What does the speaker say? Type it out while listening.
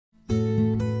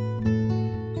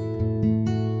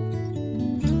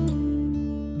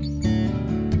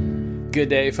Good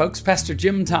day, folks. Pastor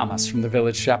Jim Thomas from the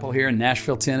Village Chapel here in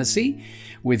Nashville, Tennessee,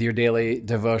 with your daily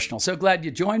devotional. So glad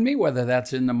you joined me, whether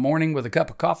that's in the morning with a cup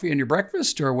of coffee and your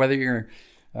breakfast, or whether you're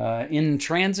in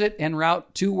transit en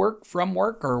route to work, from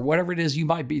work, or whatever it is you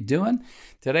might be doing.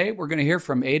 Today, we're going to hear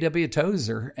from A.W.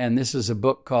 Tozer, and this is a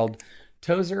book called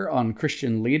Tozer on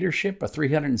Christian Leadership, a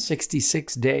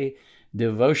 366-day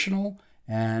devotional.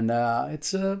 And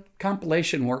it's a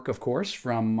compilation work, of course,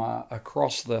 from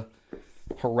across the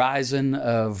horizon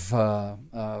of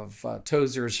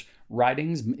Tozer's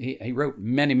writings. He wrote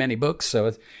many, many books,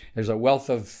 so there's a wealth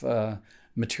of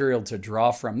material to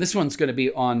draw from. This one's going to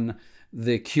be on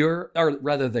the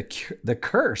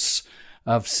curse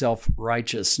of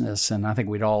self-righteousness, and I think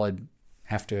we'd all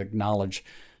have to acknowledge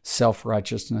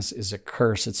self-righteousness is a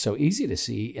curse. It's so easy to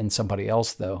see in somebody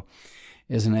else, though,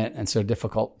 isn't it? And so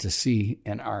difficult to see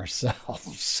in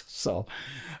ourselves. So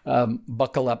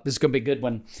buckle up. This is going to be a good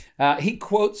one. He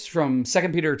quotes from 2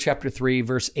 Peter chapter 3,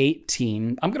 verse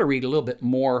 18. I'm going to read a little bit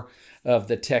more of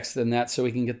the text than that so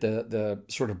we can get the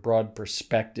sort of broad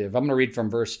perspective. I'm going to read from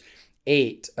verse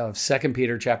 8 of 2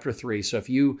 Peter chapter 3. So if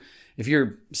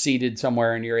you're seated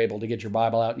somewhere and you're able to get your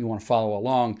Bible out and you want to follow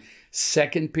along,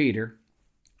 2 Peter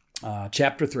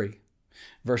chapter 3.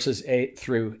 Verses 8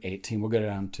 through 18. We'll go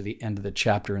down to the end of the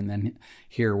chapter and then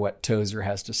hear what Tozer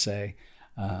has to say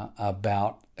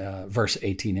about verse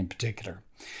 18 in particular.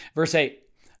 Verse 8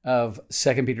 of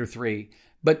 2 Peter 3.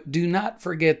 But do not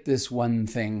forget this one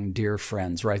thing, dear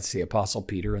friends, writes the Apostle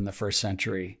Peter in the first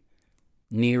century.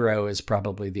 Nero is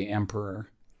probably the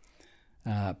emperor.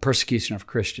 Persecution of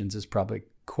Christians is probably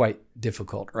quite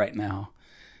difficult right now.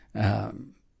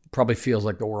 Probably feels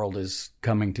like the world is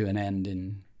coming to an end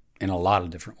in a lot of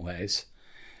different ways.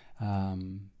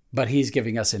 But he's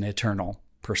giving us an eternal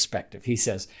perspective. He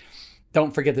says,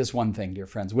 don't forget this one thing, dear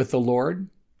friends. With the Lord,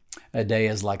 a day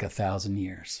is like 1,000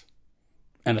 years.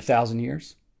 And 1,000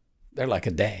 years, they're like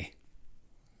a day.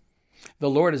 The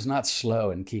Lord is not slow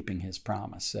in keeping his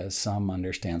promise, as some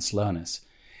understand slowness.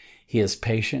 He is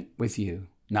patient with you,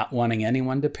 not wanting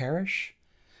anyone to perish,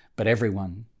 but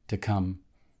everyone to come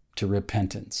to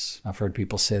repentance. I've heard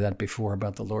people say that before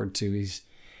about the Lord too.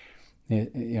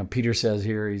 Peter says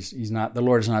here, the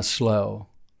Lord is not slow.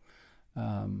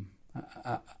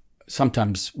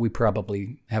 Sometimes we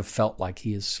probably have felt like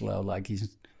he is slow, like he's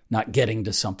not getting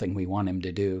to something we want him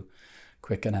to do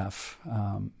quick enough.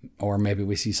 Or maybe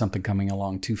we see something coming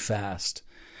along too fast.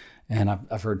 And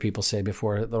I've heard people say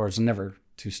before, the Lord's never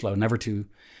too slow, never too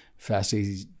fast.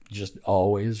 He's just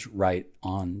always right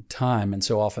on time. And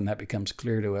so often that becomes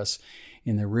clear to us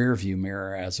in the rear view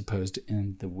mirror as opposed to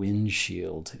in the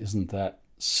windshield. Isn't that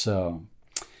so?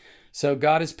 So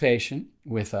God is patient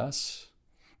with us,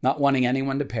 not wanting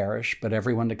anyone to perish, but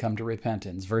everyone to come to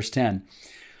repentance. Verse 10,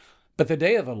 but the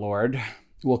day of the Lord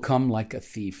will come like a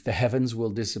thief. The heavens will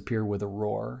disappear with a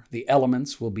roar. The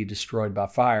elements will be destroyed by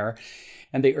fire,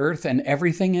 and the earth and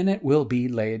everything in it will be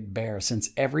laid bare.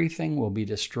 Since everything will be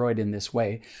destroyed in this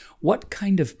way, what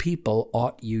kind of people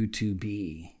ought you to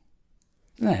be?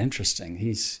 Isn't that interesting?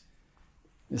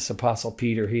 This Apostle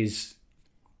Peter, he's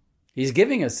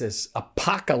giving us this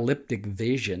apocalyptic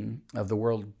vision of the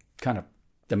world, kind of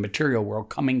the material world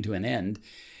coming to an end,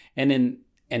 and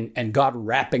God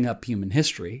wrapping up human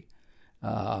history.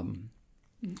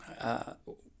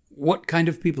 What kind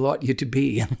of people ought you to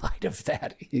be in light of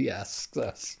that? He asks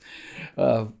us.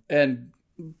 And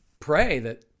pray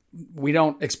that we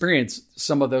don't experience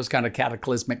some of those kind of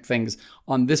cataclysmic things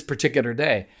on this particular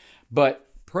day, but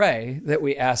pray that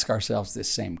we ask ourselves this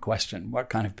same question. What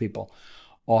kind of people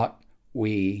ought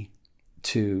we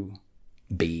to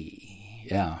be?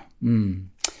 Yeah.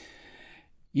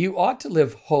 You ought to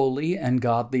live holy and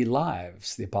godly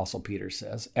lives, the Apostle Peter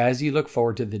says, as you look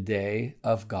forward to the day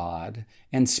of God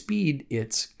and speed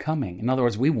its coming. In other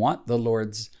words, we want the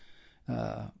Lord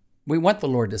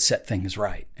to set things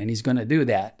right, and he's going to do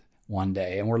that one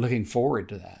day, and we're looking forward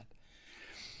to that.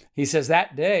 He says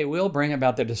that day will bring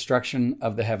about the destruction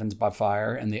of the heavens by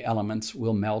fire, and the elements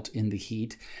will melt in the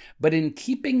heat. But in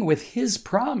keeping with his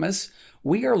promise,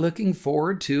 we are looking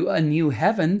forward to a new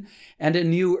heaven and a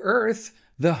new earth,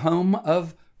 the home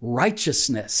of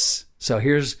righteousness. So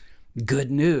here's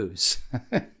good news.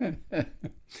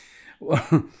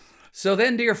 So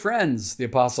then, dear friends, the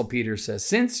Apostle Peter says,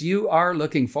 since you are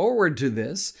looking forward to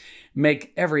this,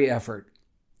 make every effort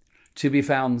to be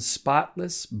found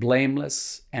spotless,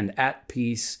 blameless, and at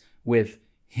peace with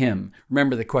him.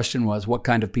 Remember, the question was, what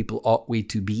kind of people ought we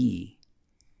to be,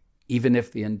 even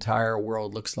if the entire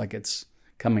world looks like it's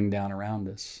coming down around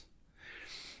us?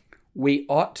 We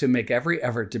ought to make every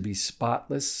effort to be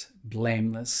spotless,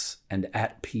 blameless, and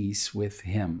at peace with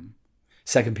him.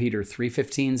 2 Peter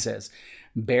 3:15 says,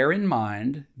 bear in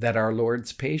mind that our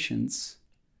Lord's patience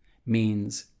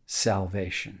means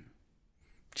salvation.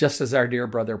 Just as our dear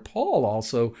brother Paul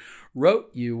also wrote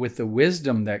you with the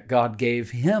wisdom that God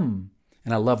gave him.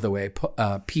 And I love the way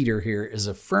Peter here is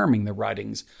affirming the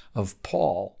writings of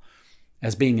Paul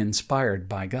as being inspired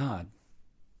by God.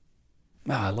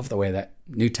 I love the way that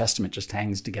New Testament just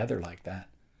hangs together like that.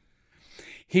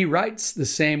 He writes the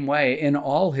same way in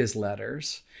all his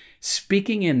letters,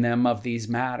 speaking in them of these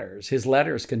matters. His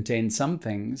letters contain some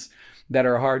things that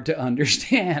are hard to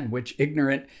understand, which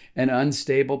ignorant and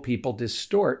unstable people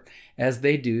distort as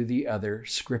they do the other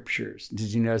scriptures.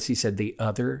 Did you notice he said the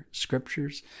other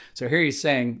scriptures? So here he's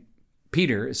saying,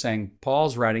 Peter is saying,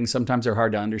 Paul's writings sometimes are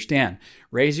hard to understand.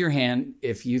 Raise your hand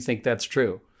if you think that's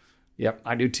true. Yep,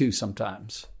 I do too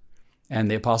sometimes.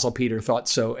 And the Apostle Peter thought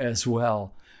so as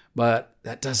well. But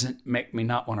that doesn't make me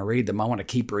not want to read them. I want to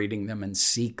keep reading them and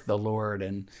seek the Lord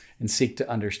and seek to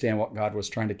understand what God was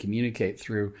trying to communicate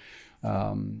through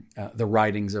the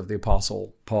writings of the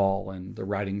Apostle Paul and the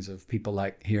writings of people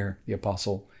like here, the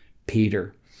Apostle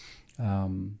Peter.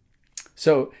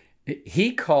 So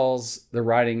he calls the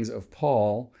writings of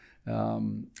Paul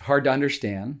hard to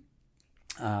understand,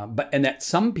 and that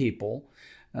some people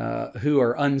who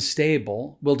are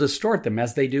unstable will distort them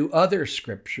as they do other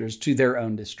scriptures to their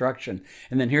own destruction.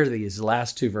 And then here are these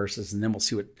last two verses, and then we'll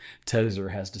see what Tozer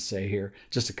has to say here.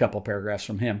 Just a couple paragraphs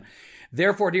from him.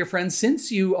 Therefore, dear friends,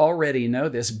 since you already know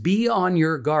this, be on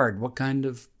your guard. What kind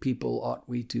of people ought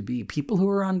we to be? People who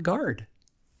are on guard.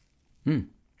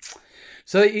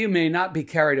 So that you may not be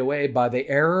carried away by the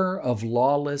error of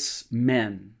lawless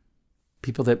men.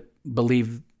 People that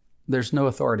believe there's no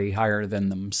authority higher than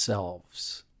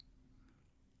themselves.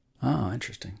 Oh,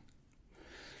 interesting.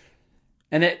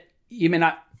 And that you may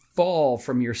not fall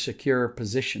from your secure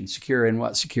position. Secure in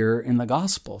what? Secure in the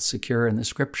gospel. Secure in the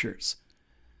scriptures.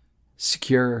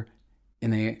 Secure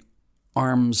in the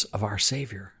arms of our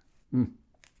Savior.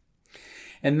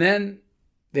 And then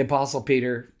the Apostle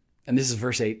Peter, and this is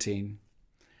verse 18,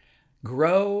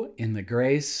 grow in the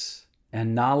grace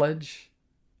and knowledge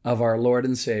of our Lord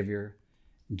and Savior,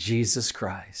 Jesus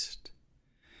Christ.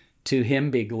 To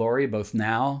him be glory both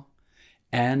now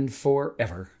and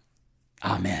forever.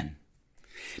 Amen.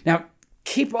 Now,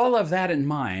 keep all of that in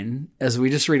mind as we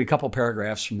just read a couple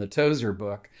paragraphs from the Tozer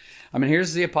book. I mean,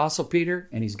 here's the Apostle Peter,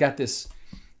 and he's got this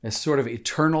sort of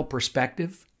eternal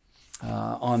perspective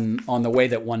on the way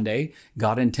that one day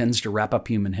God intends to wrap up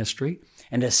human history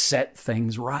and to set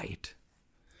things right.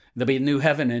 There'll be a new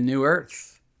heaven and new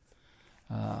earth.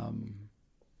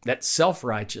 That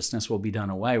self-righteousness will be done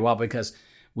away. Well, because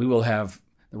we will have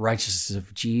the righteousness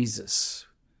of Jesus,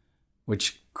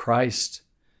 which Christ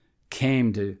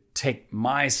came to take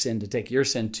my sin, to take your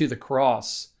sin to the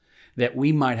cross, that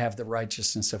we might have the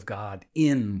righteousness of God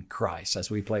in Christ as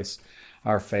we place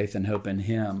our faith and hope in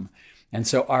him. And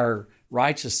so our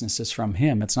righteousness is from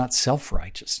him. It's not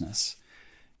self-righteousness.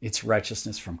 It's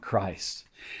righteousness from Christ.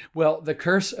 Well, the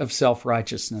curse of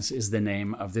self-righteousness is the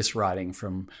name of this writing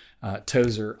from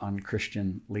Tozer on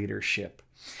Christian leadership.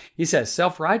 He says,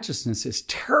 self-righteousness is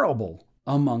terrible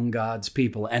among God's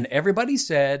people. And everybody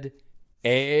said,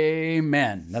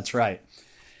 amen. That's right.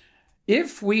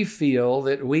 If we feel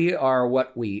that we are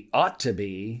what we ought to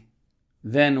be,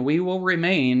 then we will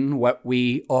remain what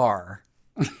we are.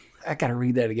 I got to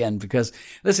read that again because,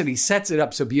 listen, he sets it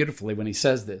up so beautifully when he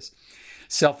says this.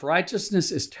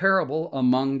 Self-righteousness is terrible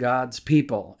among God's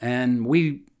people. And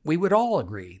we would all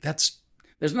agree.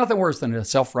 There's nothing worse than a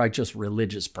self-righteous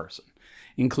religious person,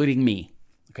 including me,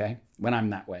 okay, when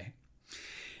I'm that way.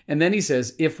 And then he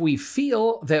says, if we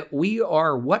feel that we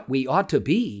are what we ought to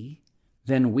be,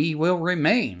 then we will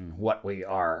remain what we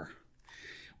are.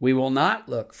 We will not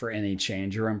look for any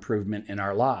change or improvement in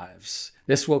our lives.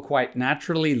 This will quite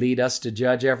naturally lead us to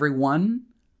judge everyone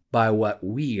by what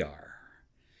we are.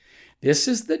 This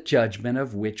is the judgment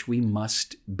of which we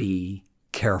must be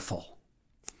careful.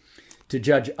 To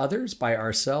judge others by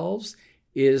ourselves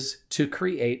is to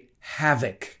create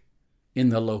havoc in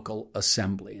the local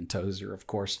assembly. And Tozer, of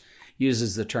course,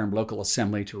 uses the term local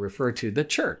assembly to refer to the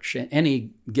church,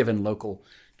 any given local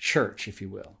church, if you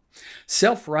will.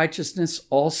 Self-righteousness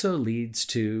also leads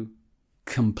to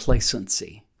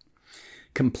complacency.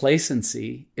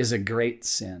 Complacency is a great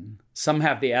sin. Some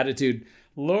have the attitude,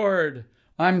 Lord,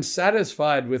 I'm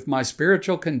satisfied with my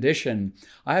spiritual condition.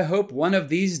 I hope one of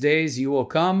these days you will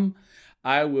come.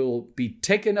 I will be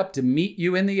taken up to meet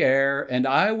you in the air, and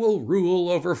I will rule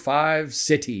over 5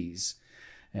 cities.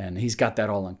 And he's got that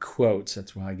all in quotes.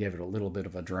 That's why I gave it a little bit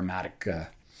of a dramatic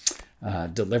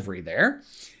delivery there.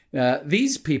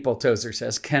 These people, Tozer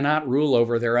says, cannot rule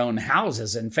over their own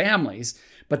houses and families,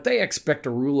 but they expect to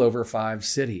rule over 5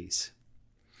 cities.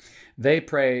 They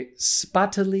pray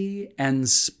spottily and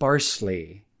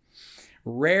sparsely,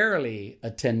 rarely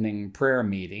attending prayer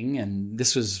meeting. And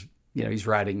this was, he's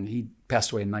writing, he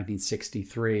passed away in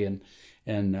 1963,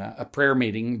 and a prayer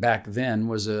meeting back then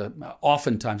was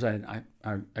oftentimes, I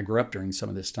grew up during some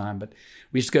of this time, but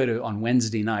we used to go on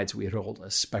Wednesday nights, we would hold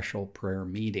a special prayer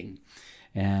meeting.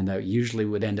 And usually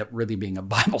would end up really being a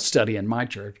Bible study in my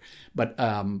church. But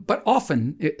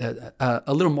often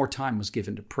a little more time was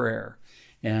given to prayer.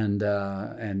 And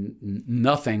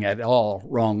nothing at all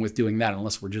wrong with doing that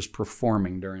unless we're just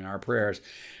performing during our prayers.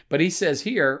 But he says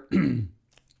here,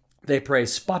 they pray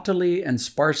spottily and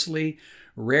sparsely,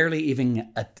 rarely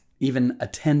even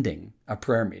attending a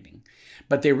prayer meeting.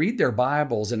 But they read their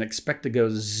Bibles and expect to go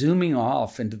zooming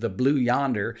off into the blue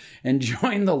yonder and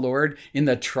join the Lord in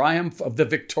the triumph of the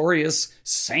victorious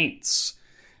saints.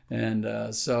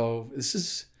 And so this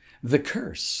is the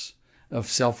curse of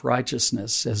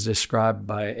self-righteousness as described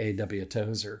by A.W.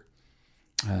 Tozer.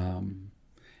 And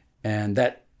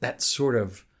that sort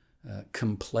of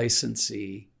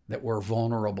complacency that we're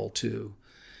vulnerable to,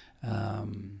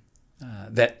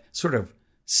 that sort of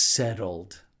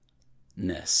settledness,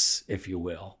 if you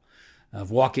will,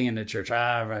 of walking into church,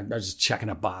 I'm just checking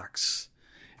a box.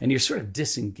 And you're sort of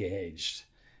disengaged.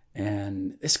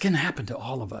 And this can happen to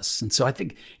all of us. And so I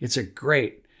think it's a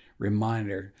great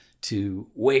reminder to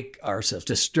wake ourselves,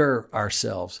 to stir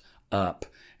ourselves up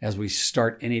as we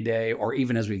start any day or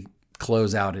even as we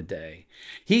close out a day.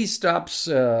 He stops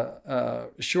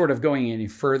short of going any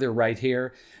further right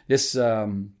here. This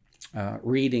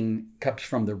reading comes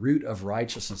from The Root of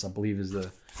Righteousness, I believe is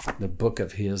the book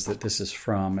of his that this is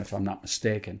from, if I'm not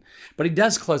mistaken. But he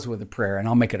does close with a prayer, and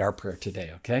I'll make it our prayer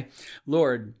today, okay?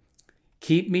 Lord,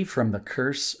 keep me from the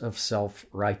curse of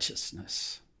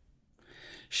self-righteousness.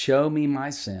 Show me my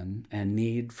sin and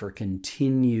need for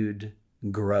continued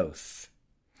growth.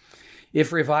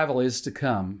 If revival is to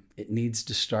come, it needs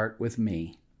to start with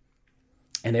me.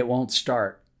 And it won't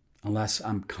start unless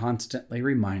I'm constantly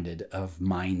reminded of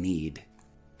my need.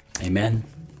 Amen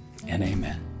and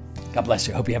amen. God bless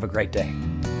you. I hope you have a great day.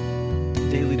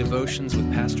 Daily Devotions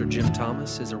with Pastor Jim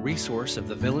Thomas is a resource of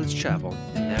the Village Chapel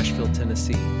in Nashville,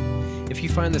 Tennessee. If you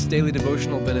find this daily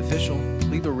devotional beneficial,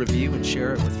 leave a review and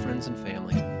share it with friends and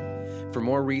family. For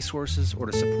more resources or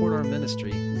to support our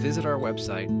ministry, visit our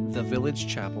website,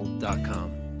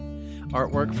 thevillagechapel.com.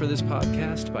 Artwork for this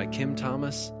podcast by Kim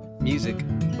Thomas. Music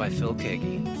by Phil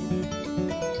Kagi.